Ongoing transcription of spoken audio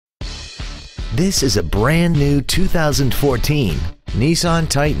This is a brand new 2014 Nissan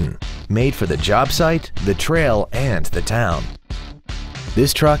Titan, made for the job site, the trail, and the town.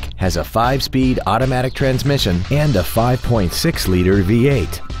 This truck has a 5-speed automatic transmission and a 5.6-liter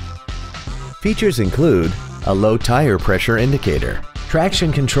V8. Features include a low tire pressure indicator,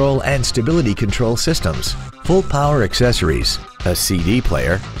 traction control and stability control systems, full power accessories, a CD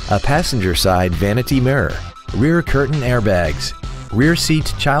player, a passenger side vanity mirror, rear curtain airbags, rear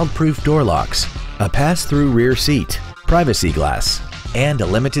seat child-proof door locks, a pass-through rear seat, privacy glass, and a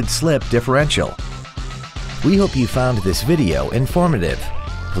limited slip differential. We hope you found this video informative.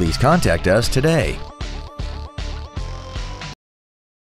 Please contact us today.